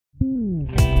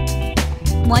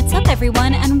What's up,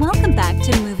 everyone, and welcome back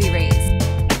to Movie Raised.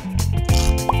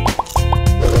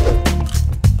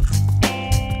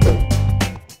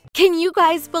 Can you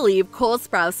guys believe Cole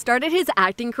Sprouse started his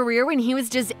acting career when he was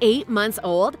just 8 months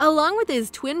old? Along with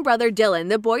his twin brother Dylan,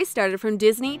 the boys started from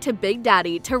Disney to Big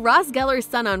Daddy to Ross Geller's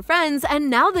son on Friends, and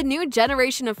now the new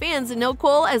generation of fans know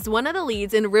Cole as one of the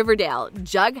leads in Riverdale,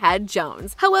 Jughead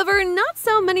Jones. However, not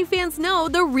so many fans know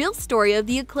the real story of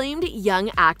the acclaimed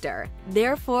young actor.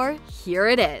 Therefore, here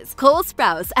it is. Cole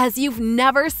Sprouse as you've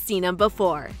never seen him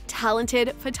before.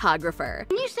 Talented photographer.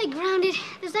 When you say grounded,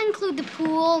 does that include the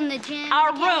pool and the gym?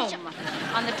 Our room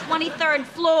on the 23rd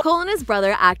floor. Cole and his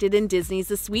brother acted in Disney's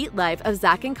The Sweet Life of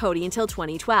Zack and Cody until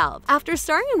 2012. After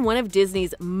starring in one of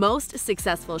Disney's most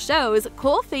successful shows,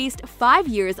 Cole faced 5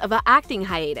 years of an acting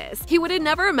hiatus. He would have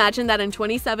never imagined that in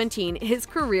 2017, his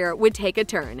career would take a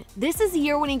turn. This is the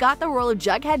year when he got the role of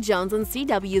Jughead Jones on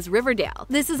CW's Riverdale.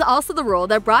 This is also the role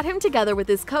that brought him together with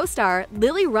his co-star,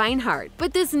 Lily Reinhart.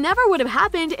 But this never would have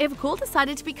happened if Cole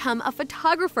decided to become a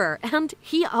photographer, and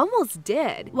he almost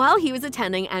did. While he was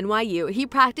attending NYU, he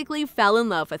practically fell in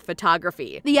love with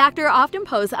photography. The actor often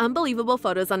posts unbelievable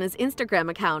photos on his Instagram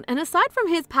account, and aside from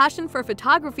his passion for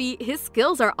photography, his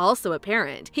skills are also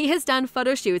apparent. He has done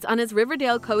photo shoots on his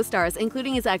Riverdale co-stars,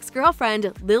 including his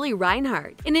ex-girlfriend, Lily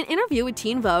Reinhart. In an interview with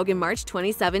Teen Vogue in March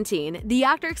 2017, the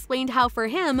actor explained how for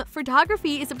him,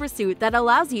 photography is a pursuit that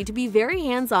allows you to be very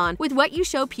hands-on with what you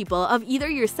show people of either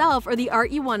yourself or the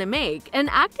art you want to make, and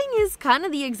acting is kind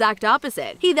of the exact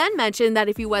opposite. He then mentioned that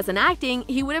if he wasn't acting,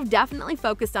 he would have definitely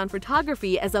focused on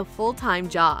photography as a full-time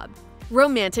job.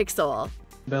 Romantic soul.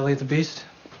 Belly of the Beast.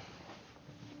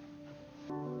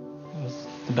 It was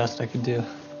the best I could do.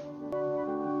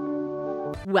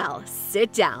 Well,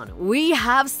 sit down. We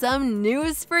have some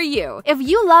news for you. If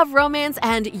you love romance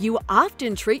and you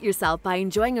often treat yourself by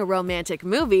enjoying a romantic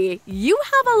movie, you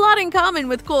have a lot in common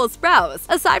with Cole Sprouse.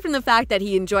 Aside from the fact that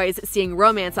he enjoys seeing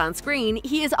romance on screen,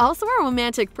 he is also a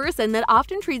romantic person that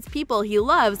often treats people he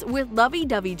loves with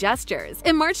lovey-dovey gestures.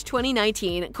 In March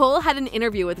 2019, Cole had an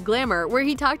interview with Glamour where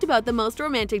he talked about the most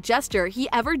romantic gesture he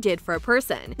ever did for a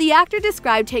person. The actor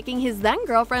described taking his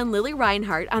then-girlfriend Lily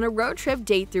Reinhart on a road trip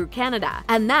date through Canada,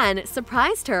 and then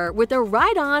surprised her with a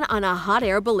ride-on on a hot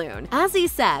air balloon. As he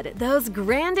said, those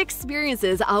grand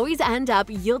experiences always end up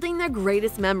yielding the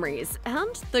greatest memories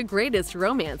and the greatest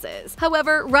romances.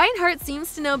 However, Reinhart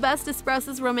seems to know best to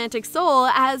Sprouse's romantic soul,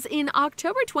 as in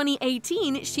October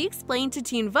 2018, she explained to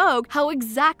Teen Vogue how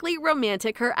exactly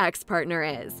romantic her ex-partner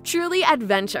is. Truly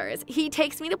adventures. He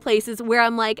takes me to places where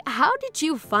I'm like, how did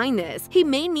you find this? He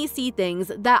made me see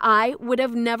things that I would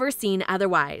have never seen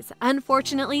otherwise.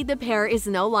 Unfortunately, the pair is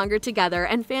no longer together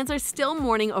and fans are still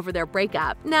mourning over their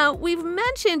breakup. Now, we've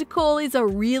mentioned Cole is a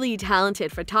really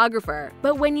talented photographer,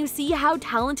 but when you see how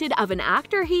talented of an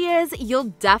actor he is, you'll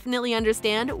definitely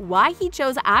understand why he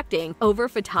chose acting over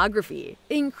photography.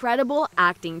 Incredible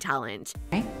acting talent.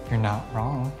 You're not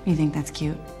wrong. You think that's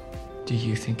cute? Do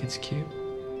you think it's cute?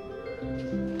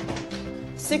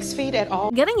 6 feet at all.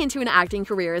 Getting into an acting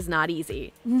career is not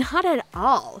easy. Not at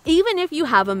all. Even if you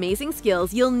have amazing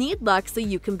skills, you'll need luck so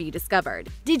you can be discovered.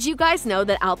 Did you guys know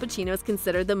that Al Pacino is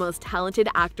considered the most talented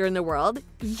actor in the world?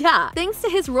 Yeah, thanks to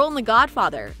his role in The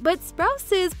Godfather. But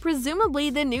Sprouse is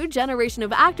presumably the new generation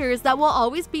of actors that will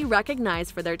always be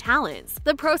recognized for their talents.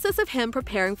 The process of him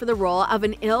preparing for the role of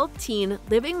an ill teen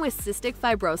living with cystic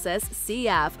fibrosis,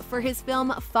 CF, for his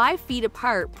film 5 Feet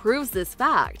Apart proves this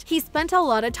fact. He spent a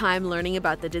lot of time learning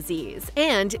about the disease.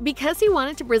 And because he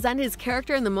wanted to present his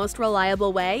character in the most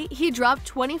reliable way, he dropped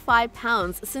 25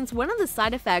 pounds since one of the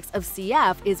side effects of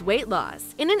CF is weight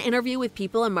loss. In an interview with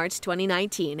People in March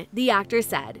 2019, the actor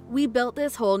said, "We built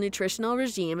this whole nutritional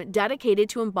regime dedicated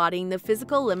to embodying the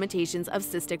physical limitations of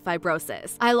cystic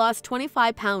fibrosis. I lost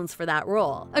 25 pounds for that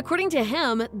role." According to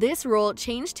him, this role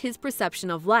changed his perception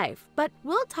of life, but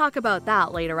we'll talk about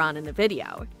that later on in the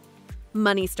video.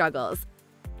 Money struggles.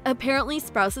 Apparently,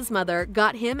 Sprouse's mother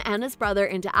got him and his brother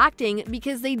into acting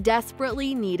because they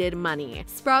desperately needed money.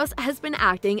 Sprouse has been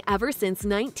acting ever since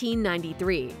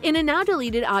 1993. In a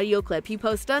now-deleted audio clip he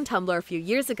posted on Tumblr a few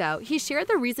years ago, he shared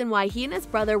the reason why he and his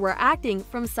brother were acting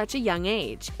from such a young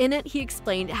age. In it, he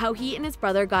explained how he and his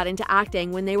brother got into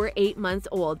acting when they were 8 months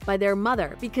old by their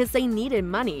mother because they needed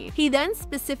money. He then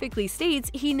specifically states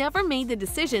he never made the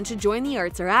decision to join the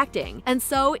arts or acting, and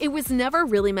so it was never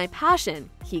really my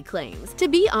passion, he claims. To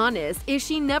be honest, if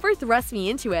she never thrust me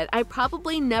into it, I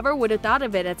probably never would have thought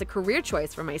of it as a career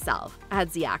choice for myself,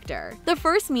 adds the actor. The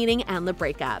first meeting and the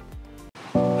breakup.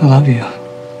 I love you.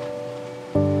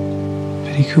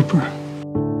 Betty Cooper.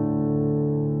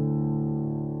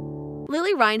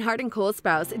 Lily Reinhardt and Cole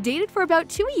Sprouse dated for about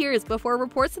 2 years before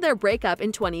reports of their breakup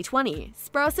in 2020.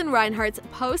 Sprouse and Reinhardt's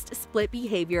post-split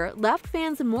behavior left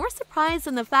fans more surprised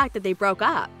than the fact that they broke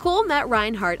up. Cole met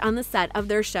Reinhardt on the set of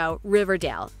their show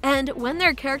Riverdale, and when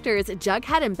their characters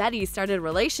Jughead and Betty started a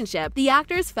relationship, the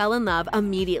actors fell in love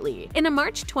immediately. In a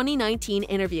March 2019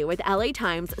 interview with LA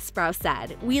Times, Sprouse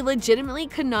said, "We legitimately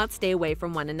could not stay away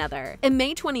from one another." In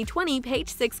May 2020, Page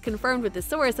Six confirmed with the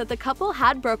source that the couple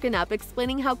had broken up,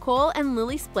 explaining how Cole and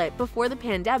Lily split before the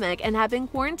pandemic and have been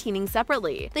quarantining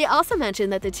separately. They also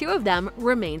mentioned that the two of them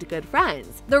remained good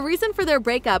friends. The reason for their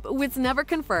breakup was never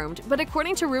confirmed, but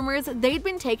according to rumors, they'd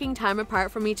been taking time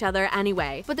apart from each other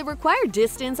anyway. But the required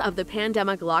distance of the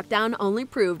pandemic lockdown only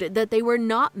proved that they were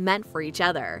not meant for each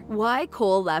other. Why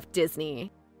Cole left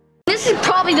Disney. This is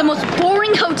probably the most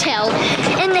boring hotel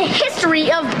in the history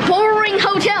of boring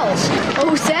hotels.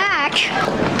 Oh, Zack!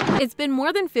 It's been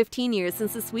more than 15 years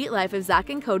since The Sweet Life of Zack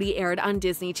and Cody aired on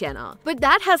Disney Channel, but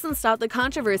that hasn't stopped the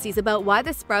controversies about why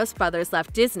the Sprouse brothers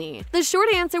left Disney. The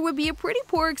short answer would be a pretty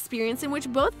poor experience in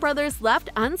which both brothers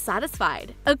left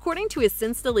unsatisfied. According to a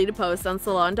since-deleted post on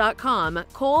Salon.com,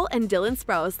 Cole and Dylan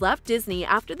Sprouse left Disney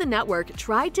after the network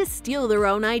tried to steal their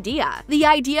own idea. The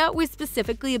idea was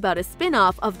specifically about a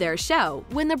spin-off of their show.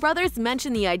 When the brothers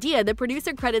mentioned the idea, the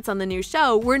producer credits on the new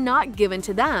show were not given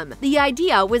to them. The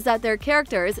idea was that their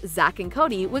characters, Zack and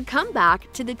Cody, would come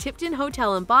back to the Tipton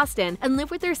Hotel in Boston and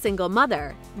live with their single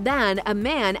mother. Then, a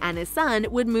man and his son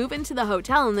would move into the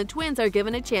hotel and the twins are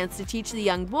given a chance to teach the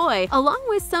young boy, along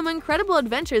with some incredible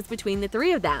adventures between the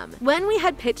three of them. When we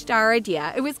had pitched our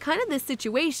idea, it was kind of this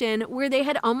situation where they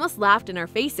had almost laughed in our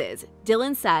faces,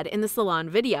 Dylan said in the Salon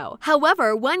video.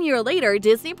 However, 1 year later,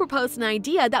 Disney proposed an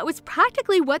idea that was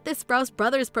practically what the Sprouse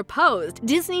brothers proposed.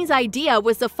 Disney's idea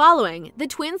was the following: the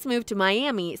twins moved to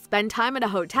Miami, spend time at a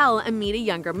hotel, and meet a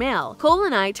younger male. Cole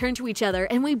and I turned to each other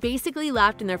and we basically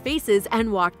laughed in their faces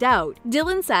and walked out.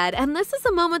 Dylan said, and this is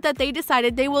the moment that they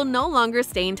decided they will no longer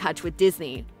stay in touch with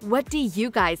Disney. What do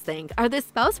you guys think? Are the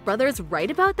Sprouse brothers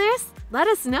right about this? Let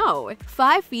us know.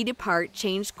 5 feet apart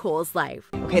changed Cole's life.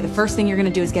 Okay, the first thing you're gonna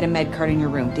do is get a med card in your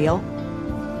room. Deal?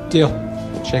 Deal.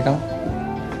 Shake on.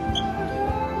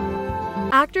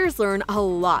 Actors learn a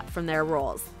lot from their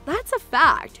roles. That's a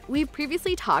fact. We've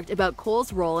previously talked about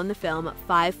Cole's role in the film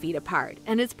 5 Feet Apart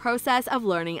and his process of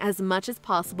learning as much as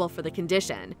possible for the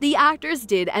condition. The actors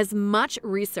did as much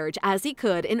research as he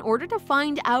could in order to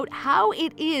find out how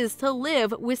it is to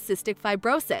live with cystic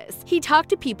fibrosis. He talked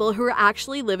to people who are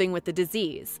actually living with the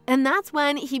disease, and that's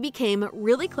when he became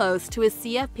really close to a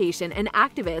CF patient and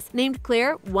activist named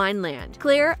Claire Wineland.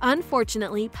 Claire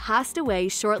unfortunately passed away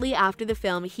shortly after the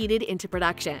film headed into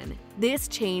production. This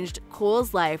changed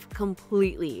Cole's life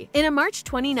completely. In a March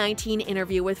 2019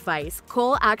 interview with Vice,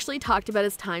 Cole actually talked about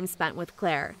his time spent with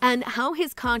Claire and how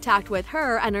his contact with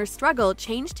her and her struggle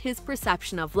changed his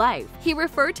perception of life. He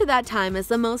referred to that time as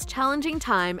the most challenging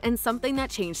time and something that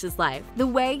changed his life. The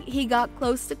way he got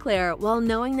close to Claire while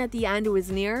knowing that the end was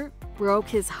near broke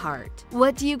his heart.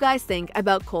 What do you guys think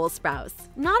about Cole Sprouse?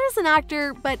 Not as an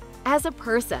actor, but as a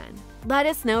person. Let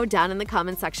us know down in the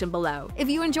comment section below. If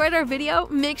you enjoyed our video,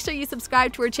 make sure you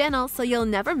subscribe to our channel so you'll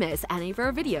never miss any of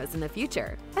our videos in the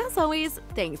future. As always,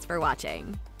 thanks for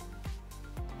watching.